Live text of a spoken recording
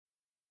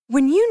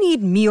When you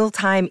need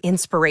mealtime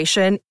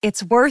inspiration,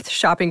 it's worth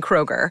shopping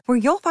Kroger, where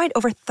you'll find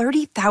over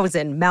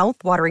 30,000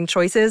 mouth-watering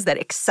choices that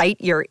excite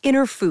your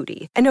inner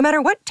foodie. And no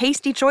matter what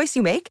tasty choice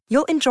you make,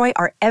 you'll enjoy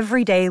our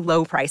everyday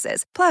low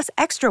prices, plus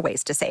extra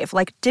ways to save,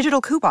 like digital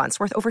coupons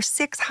worth over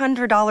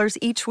 $600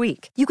 each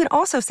week. You can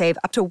also save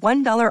up to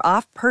 $1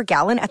 off per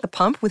gallon at the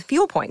pump with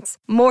fuel points.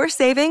 More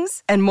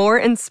savings and more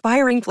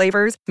inspiring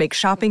flavors make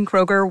shopping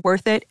Kroger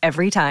worth it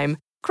every time.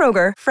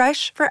 Kroger,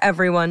 fresh for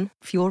everyone.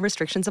 Fuel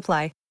restrictions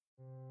apply.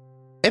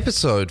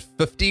 Episode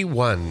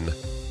 51,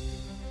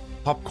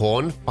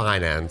 Popcorn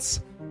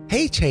Finance.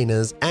 Hey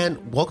Chainers,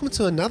 and welcome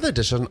to another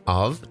edition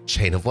of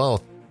Chain of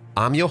Wealth.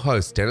 I'm your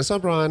host, Dennis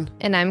O'Brien.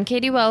 And I'm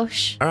Katie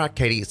Welsh. All right,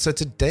 Katie, so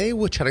today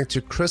we're chatting to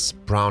Chris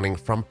Browning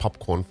from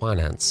Popcorn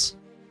Finance.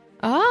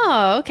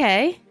 Oh,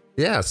 okay.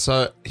 Yeah,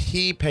 so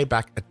he paid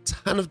back a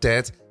ton of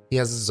debt. He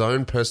has his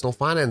own personal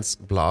finance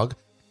blog,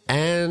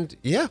 and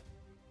yeah.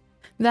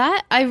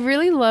 I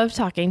really love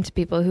talking to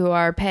people who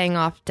are paying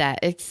off debt.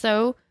 It's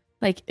so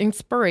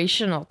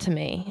inspirational to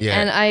me.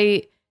 Yeah. And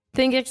I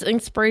think it's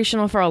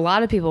inspirational for a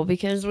lot of people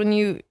because when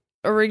you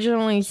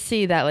originally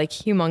see that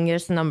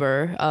humongous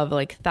number of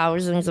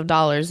thousands of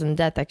dollars in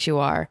debt that you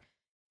are,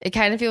 it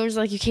kind of feels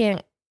like you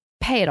can't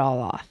pay it all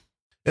off.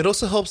 It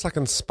also helps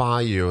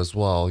inspire you as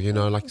well,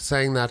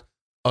 saying that,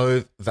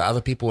 the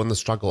other people in the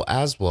struggle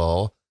as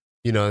well,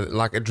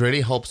 it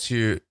really helps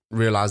you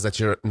realize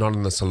that you're not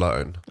in this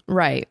alone.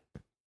 Right.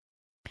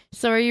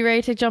 So are you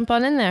ready to jump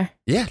on in there?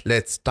 Yeah,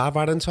 let's dive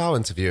right into our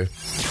interview.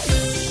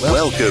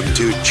 Welcome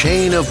to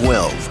Chain of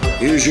Wealth.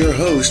 Here's your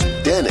host,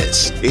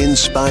 Dennis,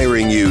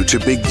 inspiring you to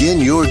begin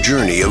your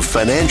journey of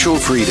financial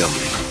freedom.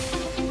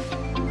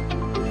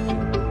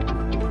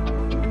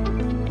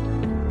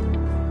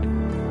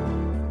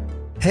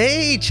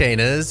 Hey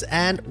Chainers,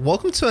 and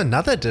welcome to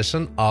another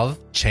edition of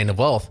Chain of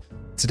Wealth.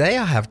 Today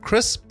I have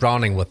Chris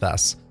Browning with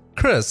us.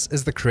 Chris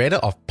is the creator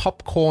of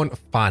Popcorn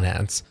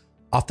Finance.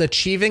 After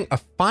achieving a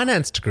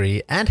finance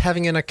degree and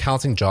having an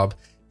accounting job,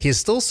 he is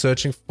still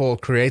searching for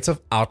creative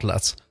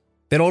outlets.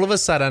 Then all of a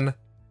sudden,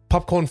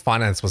 Popcorn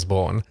Finance was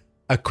born,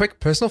 a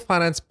quick personal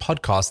finance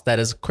podcast that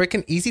is quick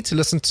and easy to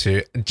listen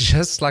to,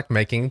 just like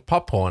making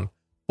popcorn.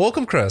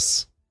 Welcome,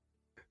 Chris.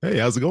 Hey,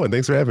 how's it going?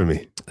 Thanks for having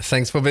me.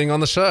 Thanks for being on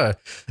the show.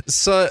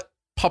 So,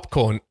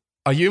 popcorn,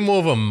 are you more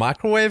of a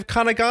microwave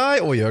kind of guy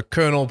or you're a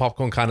kernel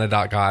popcorn kind of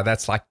guy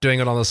that's doing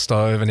it on the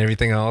stove and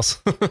everything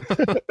else?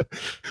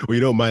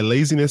 Well, my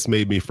laziness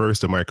made me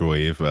first a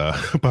microwave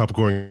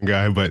popcorn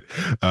guy, but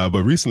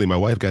recently my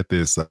wife got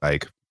this not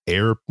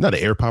an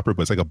air popper,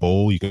 but it's a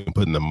bowl you can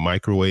put in the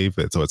microwave.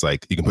 So it's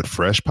you can put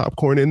fresh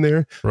popcorn in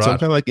there. Right. So I'm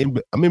kind of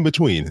I'm in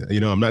between.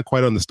 I'm not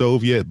quite on the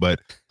stove yet, but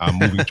I'm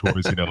moving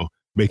towards,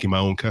 making my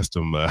own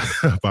custom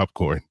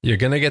popcorn. You're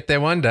going to get there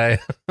one day.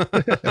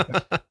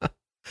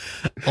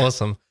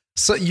 Awesome.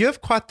 So you have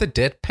quite the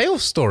debt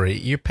payoff story.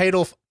 You paid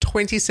off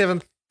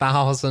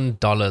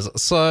 $27,000.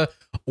 So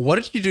what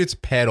did you do to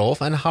pay it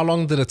off, and how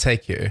long did it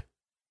take you?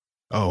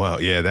 Oh wow,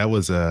 yeah, that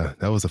was a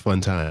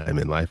fun time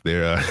in life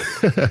there.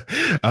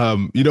 A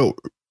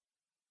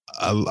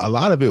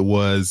lot of it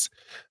was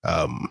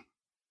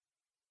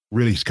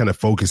really kind of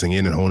focusing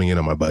in and honing in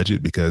on my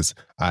budget because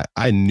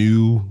I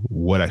knew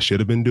what I should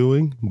have been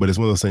doing, but it's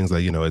one of those things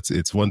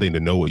it's one thing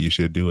to know what you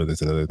should do, and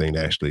it's another thing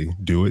to actually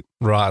do it.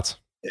 Right.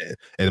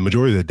 And the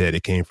majority of the debt,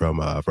 it came from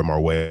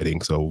our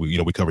wedding. So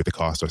we covered the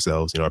cost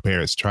ourselves. Our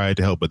parents tried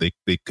to help, but they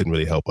couldn't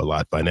really help a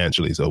lot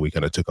financially. So we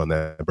kind of took on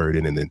that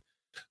burden, and then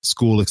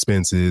school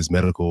expenses,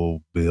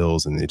 medical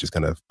bills, and it just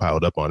kind of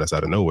piled up on us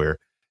out of nowhere.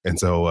 And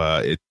so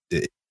it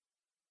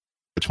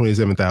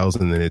 $27,000,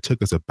 and it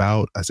took us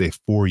about, I say,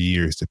 4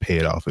 years to pay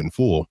it off in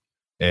full.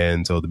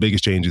 And so the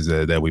biggest changes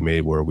that we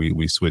made were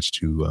we switched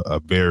to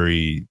a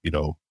very,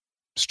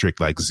 strict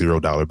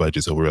 $0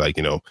 budget. So we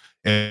were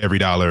every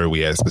dollar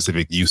we had a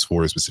specific use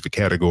for a specific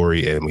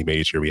category, and we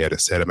made sure we had a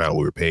set amount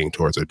we were paying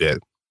towards our debt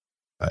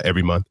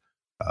every month.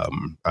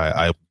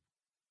 I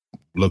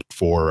looked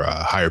for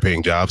higher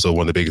paying jobs. So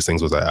one of the biggest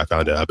things was I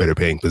found a better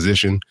paying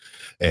position,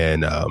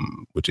 and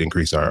which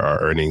increased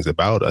our earnings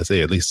about, I say,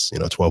 at least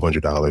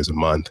 $1,200 a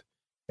month.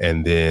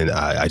 And then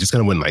I just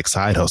kind of went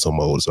side hustle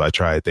mode. So I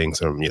tried things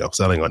from,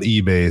 selling on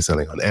eBay,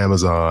 selling on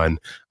Amazon.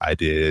 I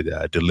did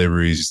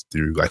deliveries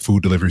through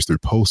food deliveries through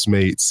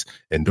Postmates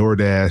and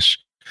DoorDash.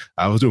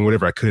 I was doing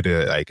whatever I could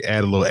to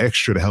add a little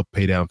extra to help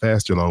pay down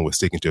faster, along with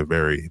sticking to a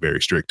very,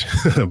 very strict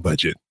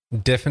budget.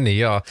 Definitely,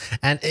 yeah.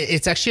 And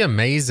it's actually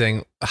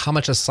amazing how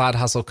much a side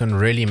hustle can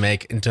really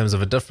make in terms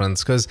of a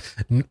difference, because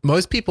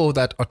most people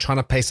that are trying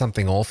to pay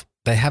something off,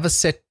 they have a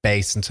set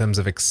base in terms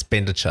of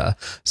expenditure.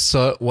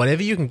 So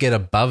whatever you can get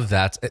above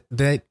that,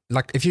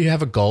 if you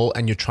have a goal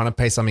and you're trying to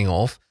pay something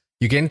off,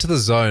 you get into the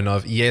zone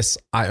of, yes,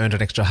 I earned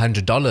an extra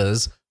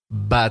 $100,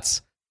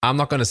 but I'm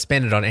not going to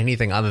spend it on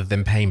anything other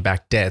than paying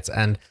back debt.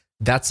 And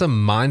that's a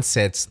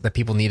mindset that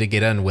people need to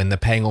get in when they're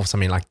paying off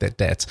something like that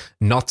debt,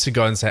 not to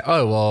go and say,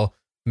 oh, well,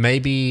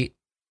 maybe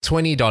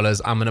 $20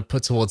 I'm going to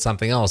put towards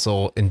something else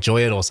or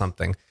enjoy it or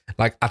something.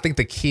 I think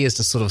the key is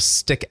to sort of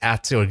stick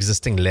at your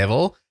existing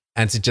level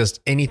and to just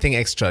anything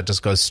extra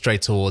just goes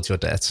straight towards your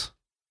debt.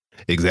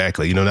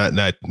 Exactly. You know,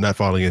 not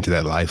falling into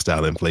that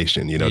lifestyle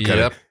inflation, you know, kind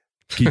Yep. of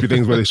keep your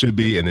things where they should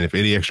be. And then if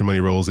any extra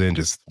money rolls in,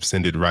 just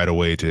send it right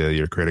away to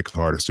your credit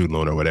card or student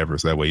loan or whatever.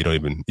 So that way you don't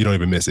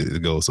even miss it. It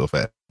goes so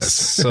fast.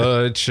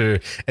 So true.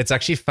 It's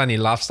actually funny.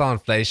 Lifestyle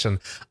inflation.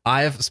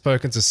 I have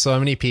spoken to so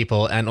many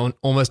people, and on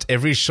almost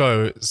every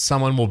show,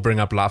 someone will bring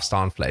up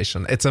lifestyle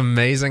inflation. It's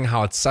amazing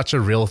how it's such a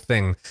real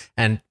thing.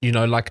 And, you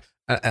know, like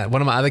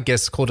one of my other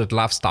guests called it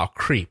lifestyle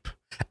creep.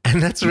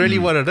 And that's really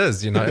what it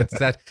is. You know, it's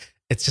that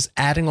it's just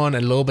adding on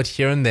a little bit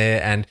here and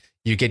there, and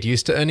you get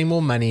used to earning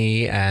more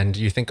money and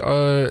you think,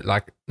 oh,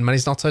 like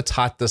money's not so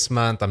tight this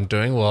month. I'm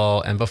doing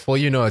well. And before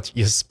you know it,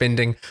 you're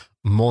spending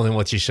more than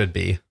what you should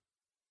be.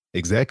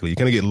 Exactly. You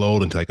kind of get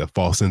lulled into like a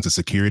false sense of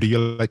security. You're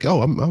like,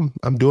 oh,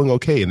 I'm doing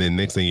okay. And then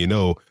next thing you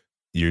know,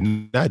 you're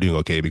not doing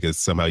okay because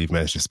somehow you've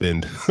managed to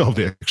spend all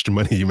the extra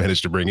money you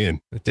managed to bring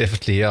in.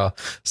 Definitely, yeah.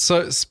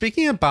 So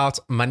speaking about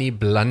money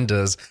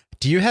blunders,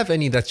 do you have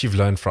any that you've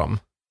learned from?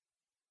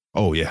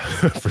 Oh yeah,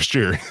 for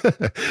sure.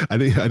 I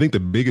think the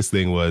biggest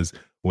thing was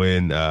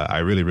when I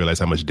really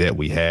realized how much debt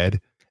we had,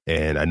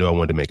 and I knew I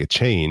wanted to make a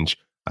change.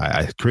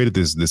 I created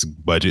this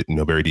budget,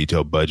 very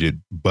detailed budget,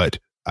 but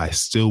I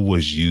still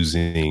was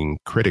using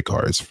credit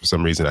cards. For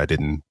some reason, I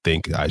didn't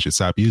think I should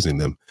stop using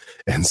them,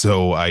 and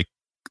so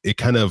you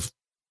kind of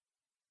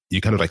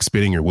like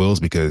spinning your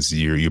wheels because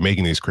you're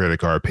making these credit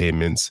card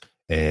payments.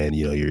 And,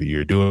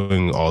 you're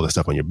doing all the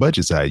stuff on your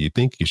budget side you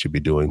think you should be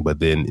doing,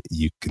 but then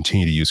you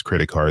continue to use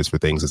credit cards for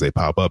things as they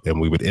pop up. And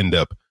we would end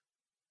up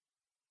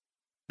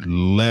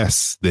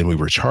less than we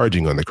were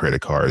charging on the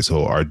credit card.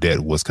 So our debt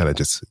was kind of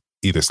just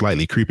either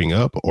slightly creeping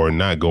up or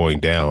not going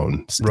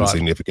down in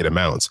significant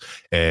amounts.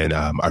 And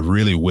I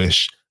really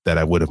wish that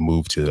I would have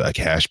moved to a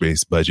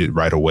cash-based budget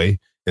right away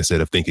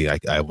instead of thinking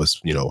I was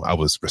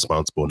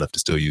responsible enough to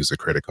still use the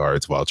credit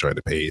cards while trying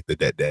to pay the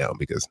debt down,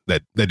 because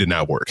that did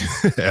not work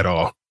at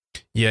all.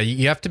 Yeah,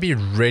 you have to be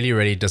really,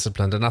 really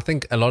disciplined. And I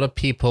think a lot of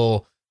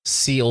people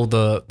see all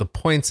the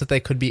points that they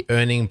could be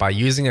earning by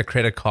using a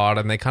credit card,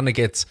 and they kind of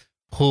get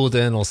pulled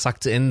in or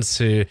sucked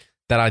into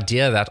that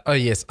idea that, oh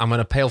yes, I'm going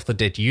to pay off the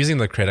debt using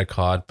the credit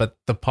card. But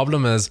the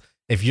problem is,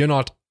 if you're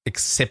not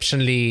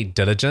exceptionally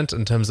diligent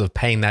in terms of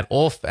paying that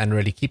off and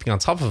really keeping on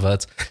top of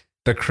it,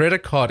 the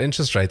credit card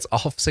interest rates are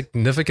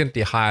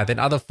significantly higher than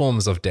other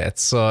forms of debt.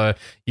 So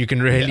you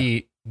can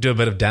really do a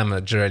bit of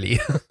damage, really.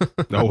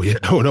 Oh yeah,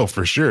 no,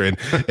 for sure,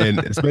 and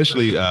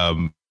especially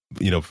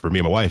for me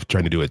and my wife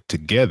trying to do it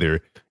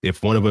together.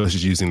 If one of us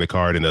is using the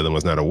card and the other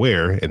one's not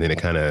aware, and then it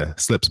kind of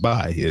slips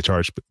by, the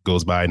charge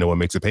goes by, no one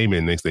makes a payment,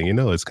 and next thing you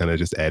know, it's kind of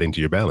just adding to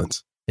your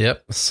balance.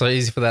 Yep, so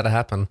easy for that to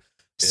happen.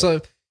 Yeah.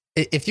 So,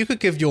 if you could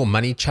give your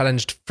money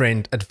challenged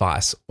friend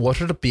advice, what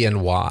would it be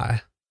and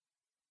why?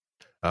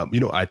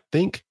 I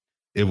think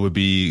it would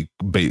be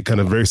kind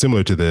of very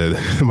similar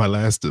to my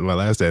last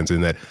answer,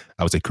 in that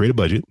I would say create a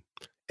budget.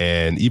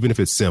 And even if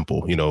it's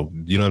simple, you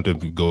don't have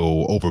to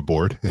go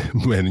overboard and,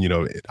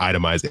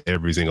 itemize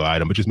every single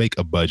item, but just make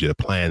a budget, a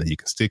plan that you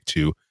can stick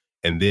to,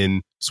 and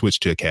then switch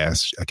to a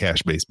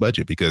cash-based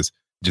budget, because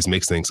it just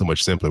makes things so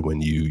much simpler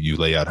when you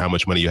lay out how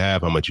much money you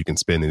have, how much you can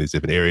spend in these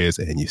different areas,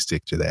 and you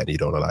stick to that, and you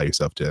don't allow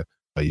yourself to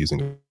by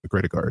using a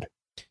credit card.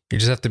 You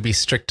just have to be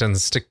strict and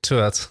stick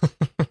to it.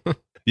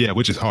 Yeah,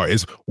 which is hard.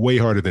 It's way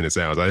harder than it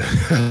sounds. I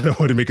don't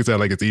want to make it sound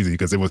like it's easy,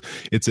 because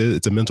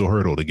it's a mental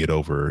hurdle to get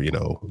over,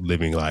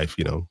 living life,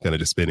 kind of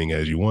just spending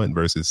as you want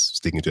versus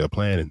sticking to a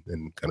plan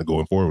and kind of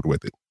going forward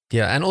with it.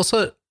 Yeah. And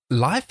also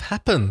life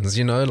happens,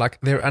 like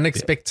there are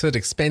unexpected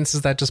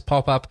expenses that just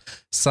pop up.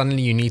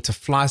 Suddenly you need to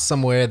fly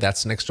somewhere.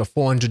 That's an extra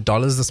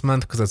 $400 this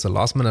month because it's a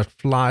last minute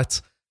flight.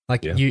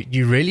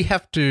 You really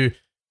have to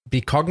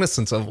be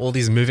cognizant of all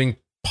these moving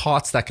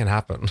parts that can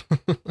happen.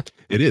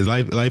 It is.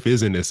 Life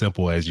isn't as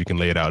simple as you can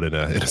lay it out in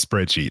a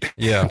spreadsheet.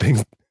 Yeah.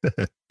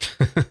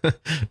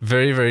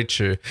 Very, very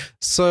true.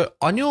 So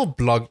on your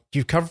blog,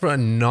 you cover a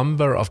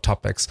number of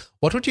topics.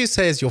 What would you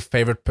say is your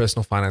favorite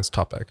personal finance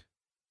topic?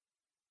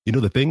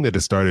 The thing that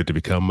has started to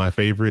become my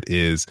favorite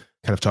is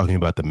kind of talking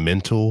about the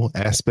mental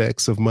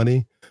aspects of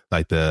money,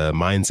 like the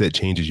mindset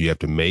changes you have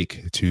to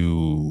make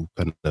to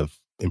kind of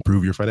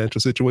improve your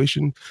financial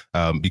situation.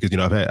 Because,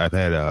 I've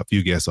had a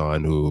few guests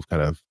on who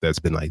that's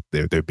been like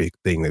their big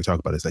thing. They talk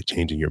about is like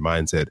changing your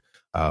mindset.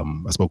 I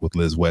spoke with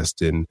Liz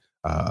Weston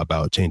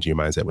about changing your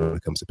mindset when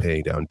it comes to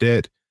paying down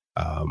debt.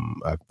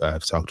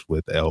 I've talked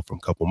with Elle from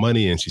Couple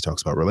Money, and she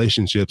talks about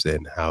relationships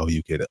and how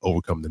you can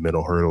overcome the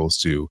mental hurdles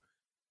to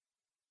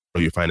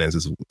your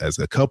finances as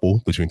a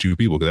couple between two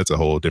people, because that's a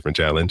whole different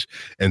challenge.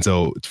 And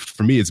so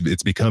for me,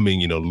 it's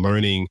becoming,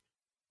 learning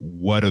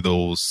what are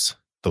those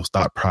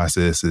thought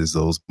processes,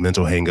 those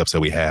mental hangups that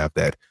we have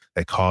that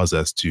cause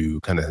us to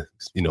kind of,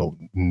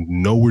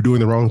 know we're doing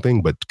the wrong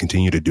thing, but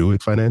continue to do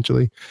it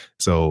financially.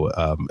 So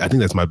I think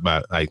that's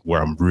my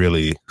where I'm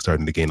really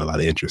starting to gain a lot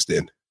of interest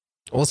in.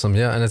 Awesome.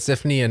 Yeah. And it's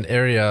definitely an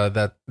area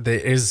that there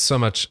is so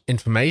much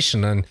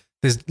information, and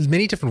there's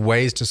many different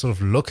ways to sort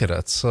of look at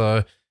it. So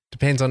it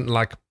depends on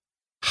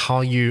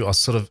how you are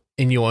sort of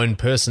in your own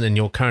person, in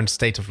your current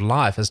state of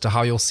life, as to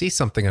how you'll see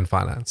something in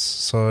finance.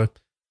 So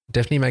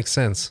definitely makes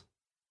sense.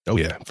 Oh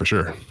yeah, for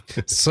sure.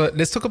 So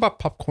let's talk about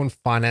Popcorn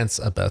Finance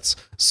a bit.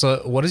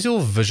 So what is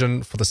your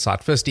vision for the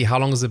site? Firstly, how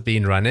long has it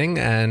been running,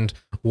 and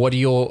what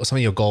are some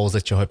of your goals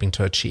that you're hoping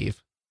to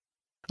achieve?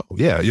 Oh,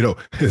 yeah,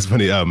 it's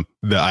funny. The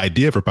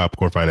idea for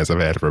Popcorn Finance I've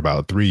had for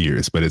about 3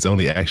 years, but it's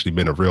only actually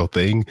been a real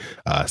thing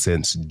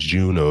since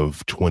June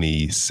of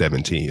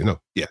 2017.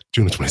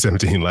 June of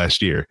 2017,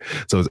 last year.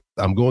 So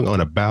I'm going on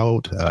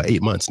about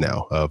 8 months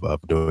now of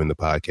doing the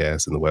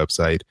podcast and the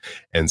website.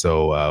 And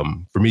so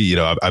for me,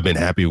 I've been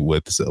happy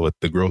with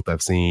the growth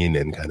I've seen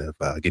and kind of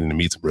getting to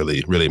meet some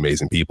really, really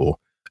amazing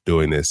people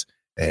doing this.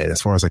 And as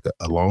far as like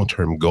a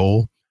long-term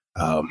goal,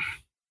 I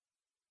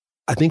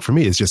think for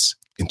me, it's just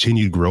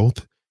continued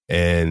growth.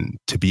 And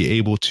to be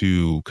able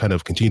to kind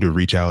of continue to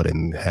reach out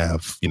and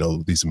have,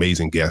 these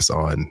amazing guests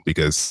on,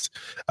 because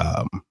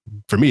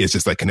for me, it's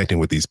just like connecting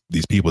with these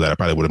people that I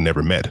probably would have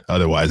never met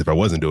otherwise if I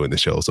wasn't doing the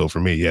show. So for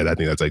me, I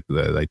think that's like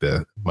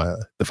the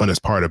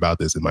funnest part about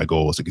this, and my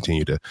goal is to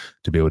continue to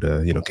be able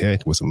to,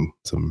 connect with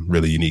some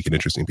really unique and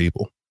interesting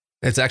people.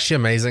 It's actually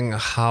amazing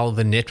how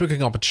the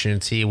networking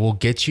opportunity will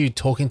get you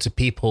talking to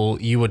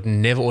people you would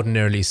never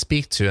ordinarily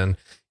speak to. And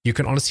you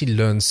can honestly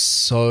learn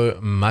so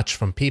much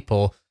from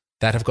people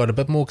that have got a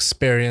bit more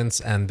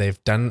experience and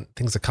they've done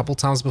things a couple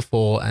times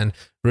before, and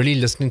really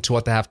listening to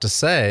what they have to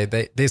say,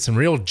 there's some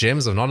real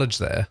gems of knowledge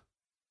there.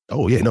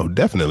 Oh, yeah, no,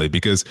 definitely.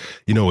 Because,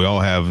 we all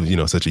have,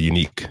 such a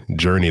unique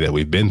journey that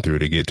we've been through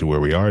to get to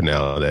where we are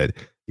now, that,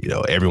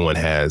 everyone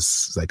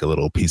has like a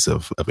little piece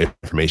of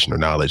information or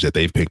knowledge that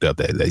they've picked up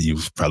that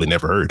you've probably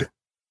never heard.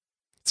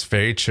 It's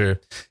very true.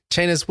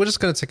 Chainers, we're just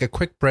going to take a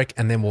quick break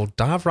and then we'll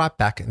dive right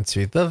back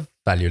into the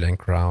Value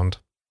Link round.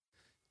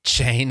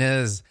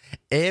 Chainers,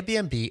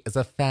 Airbnb is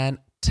a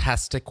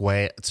fantastic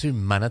way to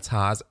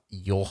monetize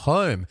your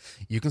home.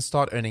 You can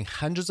start earning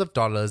hundreds of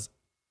dollars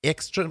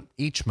extra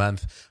each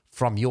month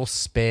from your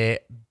spare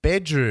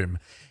bedroom.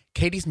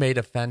 Katie's made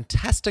a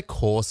fantastic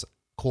course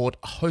called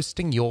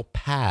Hosting Your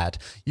Pad.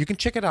 You can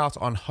check it out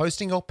on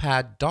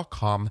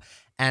hostingyourpad.com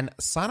and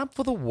sign up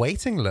for the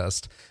waiting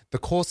list. The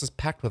course is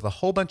packed with a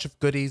whole bunch of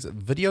goodies,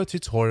 video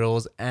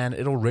tutorials, and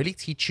it'll really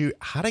teach you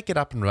how to get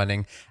up and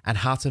running and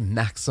how to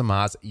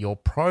maximize your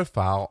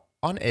profile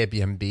on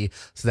Airbnb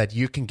so that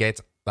you can get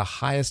the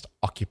highest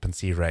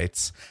occupancy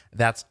rates.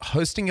 That's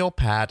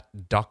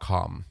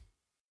hostingyourpad.com.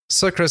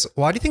 So Chris,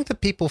 why do you think that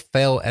people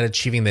fail at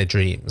achieving their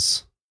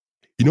dreams?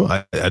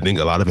 I think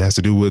a lot of it has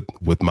to do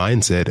with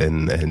mindset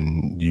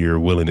and your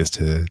willingness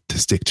to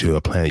stick to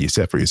a plan you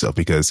set for yourself.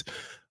 Because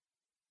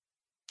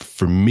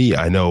for me,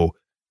 I know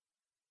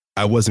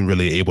I wasn't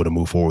really able to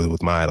move forward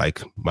with my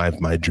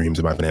dreams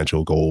and my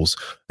financial goals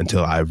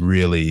until I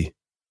really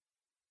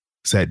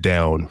sat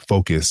down,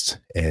 focused,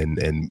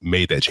 and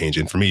made that change.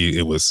 And for me,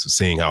 it was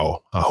seeing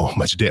how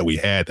much debt we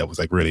had. That was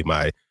like really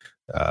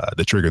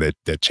the trigger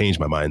that changed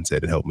my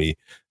mindset and helped me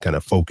kind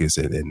of focus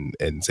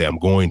and say, I'm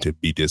going to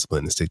be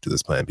disciplined and stick to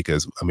this plan.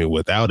 Because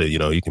without it,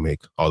 you can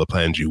make all the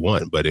plans you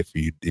want, but if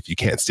you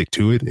can't stick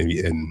to it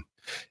and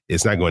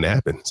it's not going to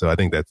happen. So I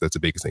think that's the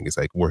biggest thing. It's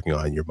like working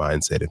on your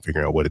mindset and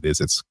figuring out what it is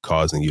that's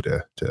causing you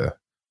to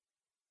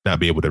not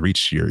be able to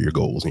reach your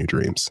goals and your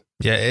dreams.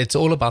 Yeah, it's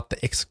all about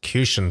the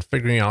execution,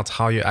 figuring out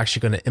how you're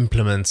actually going to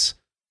implement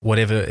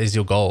whatever is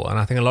your goal. And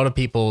I think a lot of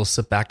people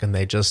sit back and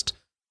they just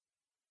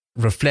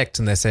reflect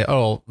and they say,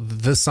 oh,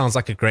 this sounds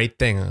like a great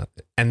thing.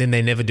 And then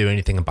they never do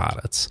anything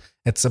about it.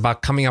 It's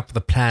about coming up with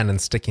a plan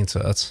and sticking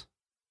to it.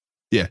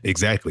 Yeah,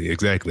 exactly.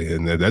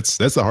 And that's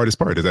the hardest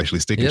part, is actually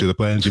sticking to the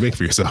plans you make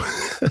for yourself.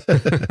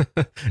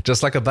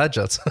 Just like a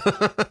budget.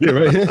 Yeah,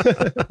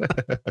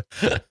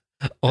 right.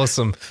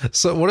 Awesome.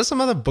 So what are some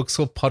other books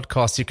or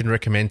podcasts you can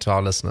recommend to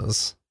our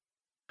listeners?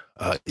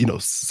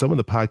 Some of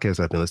the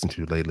podcasts I've been listening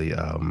to lately,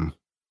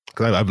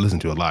 because I've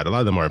listened to a lot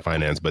of them are in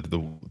finance, but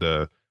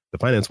the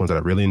finance ones that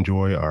I really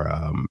enjoy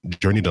are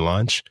Journey to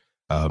Launch.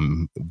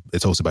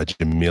 It's hosted by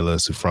Jamila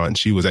Souffrant.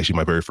 She was actually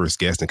my very first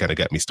guest and kind of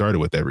got me started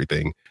with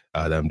everything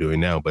that I'm doing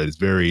now, but it's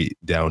very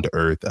down to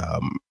earth.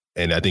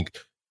 And I think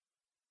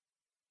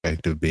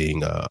of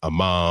being a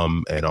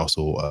mom, and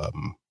also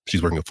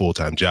she's working a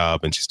full-time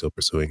job and she's still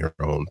pursuing her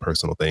own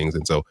personal things.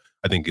 And so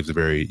I think it gives a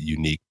very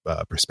unique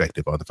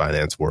perspective on the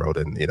finance world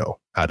and,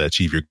 how to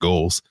achieve your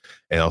goals.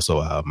 And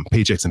also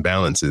Paychecks and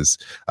Balances.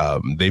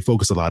 They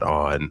focus a lot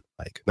on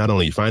not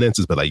only your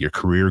finances, but your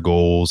career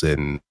goals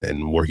and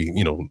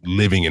working,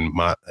 living and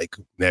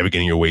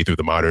navigating your way through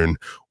the modern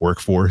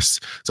workforce.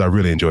 So I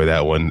really enjoy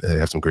that one. They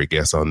have some great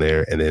guests on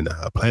there. And then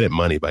Planet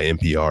Money by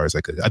NPR is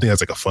I think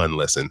that's a fun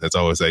lesson. That's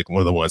always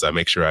one of the ones I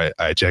make sure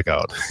I check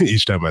out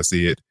each time I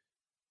see it.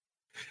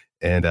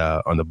 And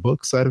on the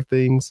book side of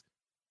things,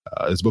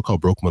 there's a book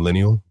called Broke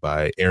Millennial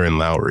by Aaron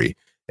Lowry.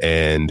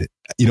 And,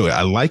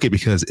 I like it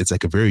because it's a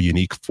very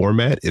unique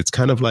format. It's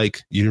kind of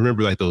you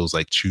remember those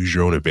choose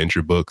your own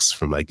adventure books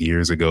from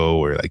years ago,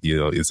 where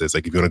it says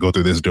if you're going to go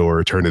through this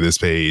door, turn to this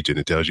page, and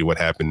it tells you what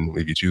happened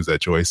if you choose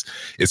that choice.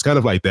 It's kind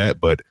of like that,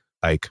 but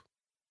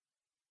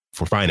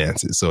for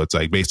finances. So it's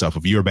like based off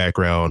of your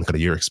background, kind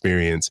of your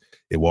experience,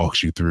 it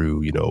walks you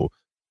through,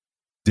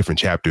 different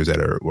chapters that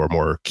are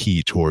more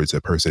key towards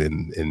a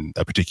person in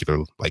a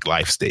particular like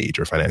life stage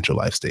or financial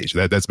life stage.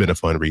 That's been a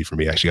fun read for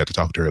me. I actually got to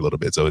talk to her a little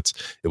bit. So it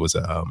was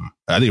I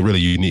think a really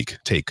unique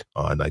take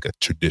on like a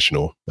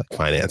traditional like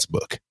finance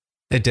book.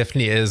 It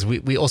definitely is.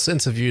 We also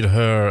interviewed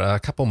her a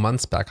couple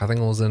months back. I think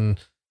it was in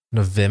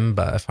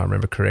November, if I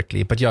remember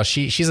correctly. But yeah,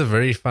 she's a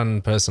very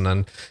fun person,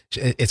 and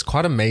it's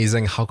quite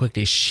amazing how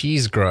quickly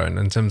she's grown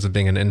in terms of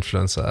being an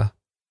influencer.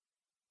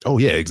 Oh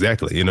yeah,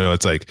 exactly.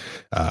 It's like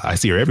I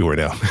see her everywhere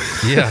now.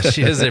 Yeah,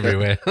 she is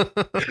everywhere.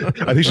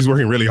 I think she's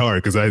working really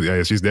hard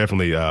because she's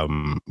definitely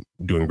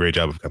doing a great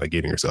job of kind of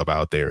getting herself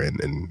out there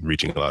and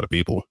reaching a lot of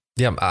people.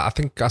 Yeah, I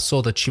think I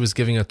saw that she was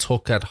giving a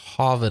talk at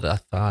Harvard,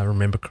 if I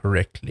remember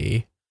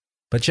correctly.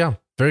 But yeah,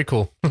 very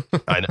cool.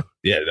 I know.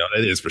 Yeah, no,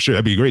 that is for sure.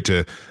 That'd be great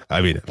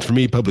for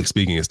me, public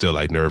speaking is still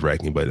like nerve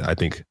wracking, but I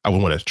think I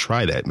would want to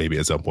try that maybe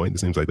at some point. It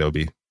seems like that would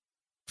be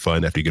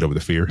fun after you get over the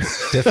fear.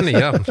 Definitely,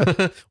 yeah.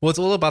 Well, it's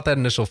all about that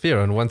initial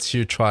fear. And once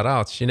you try it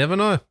out, you never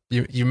know.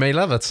 You may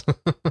love it.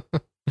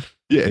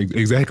 Yeah,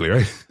 exactly.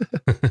 Right.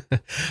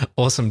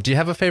 Awesome. Do you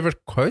have a favorite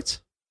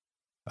quote?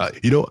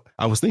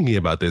 I was thinking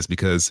about this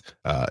because,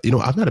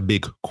 I'm not a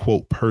big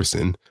quote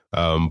person,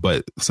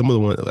 but some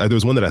of there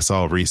was one that I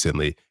saw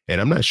recently, and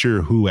I'm not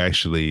sure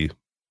whose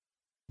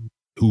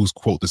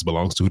quote this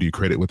belongs to. Who do you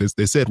credit with this?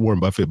 They said Warren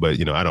Buffett, but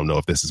I don't know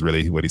if this is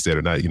really what he said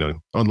or not.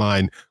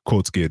 Online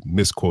quotes get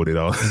misquoted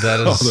all.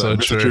 That is so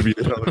true.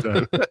 All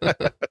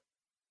the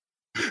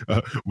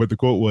time. But the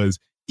quote was,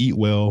 "Eat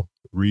well,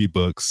 read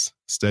books,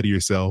 study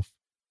yourself,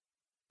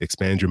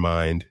 expand your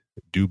mind,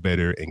 do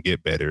better, and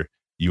get better.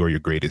 You are your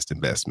greatest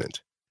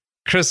investment."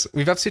 Chris,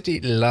 we've absolutely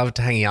loved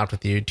hanging out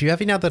with you. Do you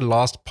have any other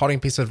last parting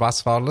piece of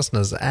advice for our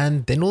listeners?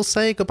 And then we'll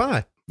say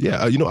goodbye.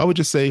 Yeah, I would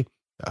just say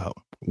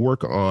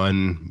work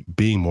on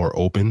being more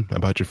open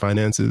about your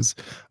finances.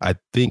 I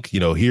think,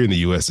 here in the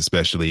US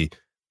especially,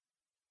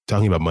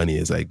 talking about money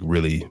is like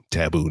really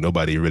taboo.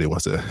 Nobody really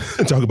wants to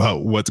talk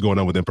about what's going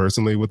on with them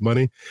personally with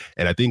money.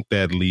 And I think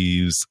that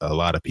leaves a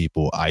lot of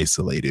people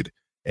isolated.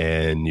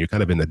 And you're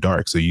kind of in the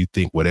dark. So you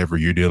think whatever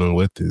you're dealing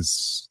with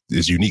is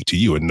unique to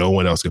you, and no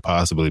one else could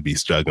possibly be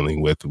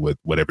struggling with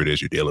whatever it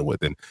is you're dealing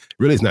with. And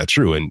really, it's not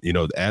true. And,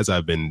 as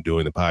I've been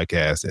doing the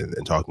podcast and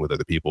talking with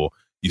other people,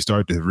 you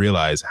start to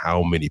realize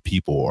how many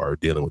people are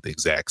dealing with the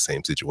exact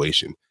same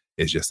situation.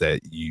 It's just that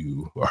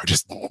you are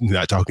just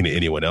not talking to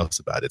anyone else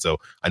about it. So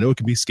I know it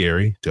can be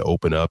scary to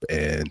open up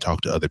and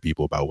talk to other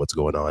people about what's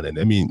going on. And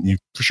I mean, you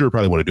for sure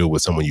probably want to do it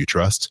with someone you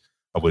trust.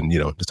 I wouldn't,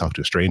 just talk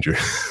to a stranger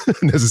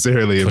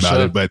necessarily about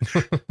it. But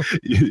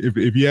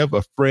if you have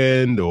a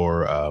friend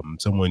or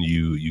someone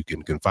you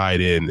can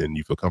confide in and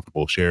you feel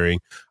comfortable sharing,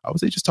 I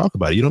would say just talk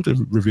about it. You don't have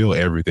to reveal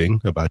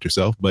everything about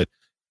yourself, but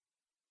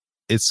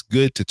it's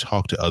good to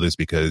talk to others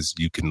because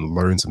you can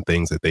learn some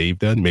things that they've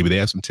done. Maybe they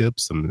have some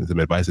tips, some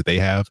advice that they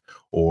have,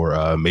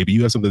 or maybe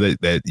you have something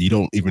that you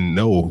don't even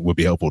know would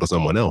be helpful to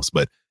someone else.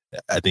 But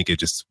I think it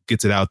just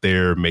gets it out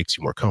there, makes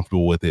you more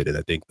comfortable with it. And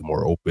I think the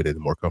more open and the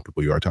more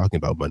comfortable you are talking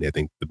about money, I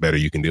think the better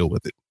you can deal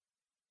with it.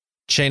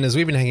 Chainers,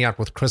 we've been hanging out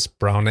with Chris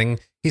Browning.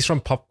 He's from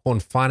Popcorn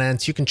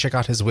Finance. You can check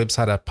out his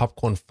website at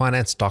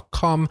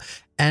popcornfinance.com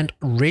and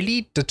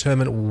really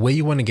determine where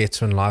you want to get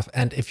to in life.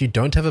 And if you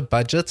don't have a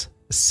budget,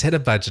 set a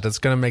budget. It's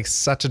going to make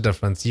such a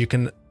difference. You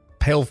can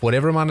pay off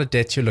whatever amount of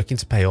debt you're looking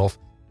to pay off.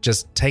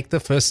 Just take the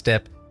first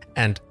step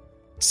and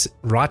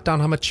write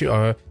down how much you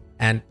owe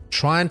and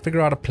try and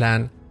figure out a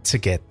plan to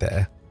get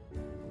there.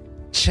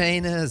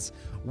 Chainers,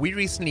 we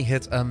recently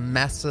hit a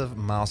massive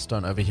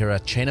milestone over here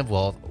at Chain of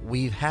Wealth.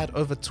 We've had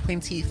over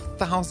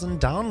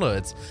 20,000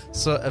 downloads.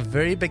 So a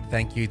very big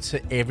thank you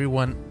to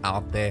everyone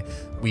out there.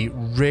 We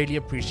really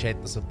appreciate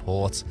the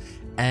support,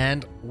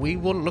 and we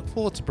will look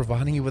forward to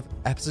providing you with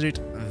absolute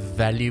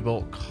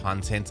valuable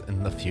content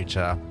in the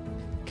future.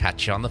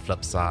 Catch you on the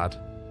flip side.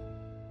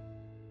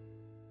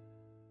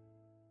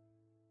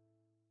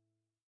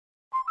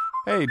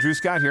 Hey, Drew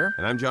Scott here,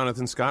 and I'm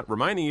Jonathan Scott,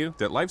 reminding you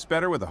that life's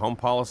better with a home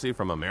policy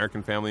from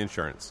American Family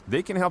Insurance.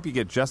 They can help you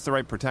get just the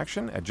right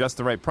protection at just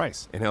the right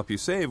price and help you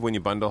save when you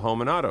bundle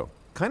home and auto.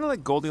 Kind of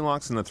like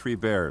Goldilocks and the Three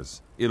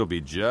Bears. It'll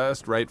be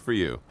just right for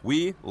you.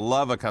 We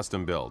love a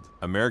custom build.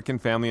 American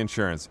Family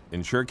Insurance.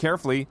 Insure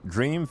carefully,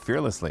 dream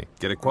fearlessly.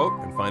 Get a quote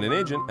and find an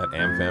agent at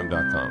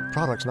amfam.com.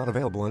 Products not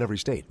available in every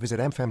state. Visit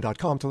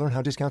amfam.com to learn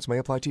how discounts may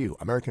apply to you.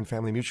 American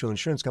Family Mutual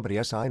Insurance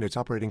Company, SI, and its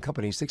operating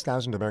company,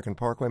 6000 American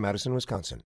Parkway, Madison, Wisconsin.